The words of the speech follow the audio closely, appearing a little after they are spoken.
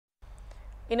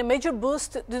In a major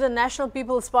boost to the National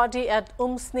People's Party at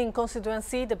Umsning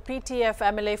constituency, the PTF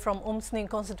MLA from Umsning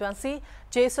constituency,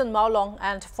 Jason Maulong,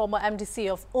 and former MDC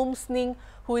of Umsning,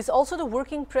 who is also the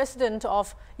working president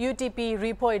of UTP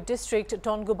Ripoy district,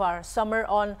 Tongubar Summer,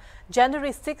 on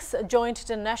January 6, joined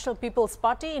the National People's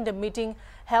Party in the meeting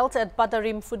held at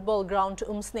Patarim Football Ground,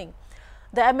 Umsning.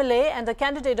 The MLA and the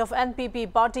candidate of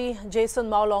NPP party, Jason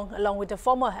Maulong, along with the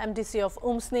former MDC of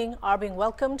Umsning, are being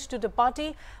welcomed to the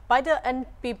party by the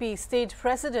NPP State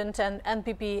President and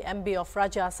NPP MB of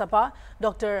Raja Sabha,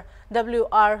 Dr.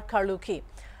 W.R. Karluki.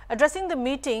 Addressing the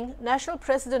meeting, National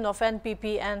President of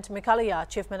NPP and Meghalaya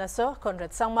Chief Minister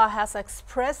Conrad Sangma has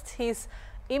expressed his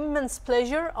immense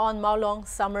pleasure on Maulong,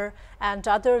 Summer and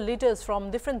other leaders from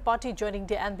different parties joining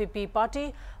the NPP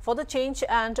party for the change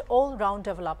and all-round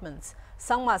developments.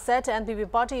 Sangma said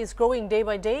NPP party is growing day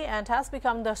by day and has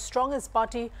become the strongest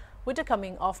party with the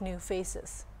coming of new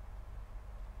faces.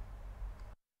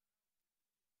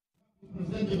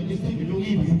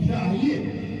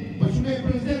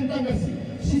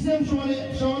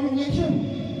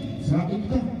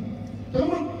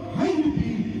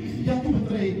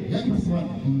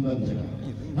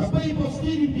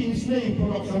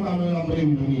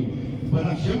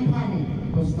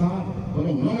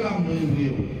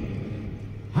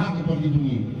 Hak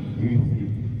berdiri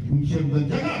unsur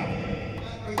menjaga.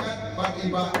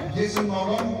 Bagi Pak Jason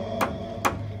Maulong,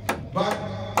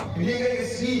 bagi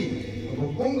delegasi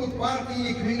pengurus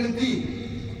parti kriminaliti,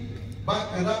 bagi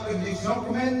kerap di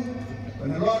dokumen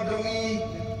penelor dengi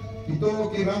itu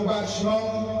kirang basnong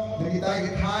dari kita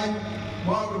time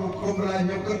mau hukum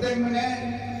lanjut kerja mana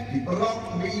di pelok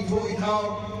di info itu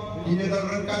di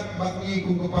negara rengkat bagi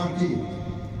pengurus parti.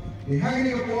 Di hari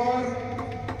ini keluar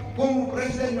como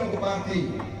presidente do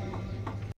partido,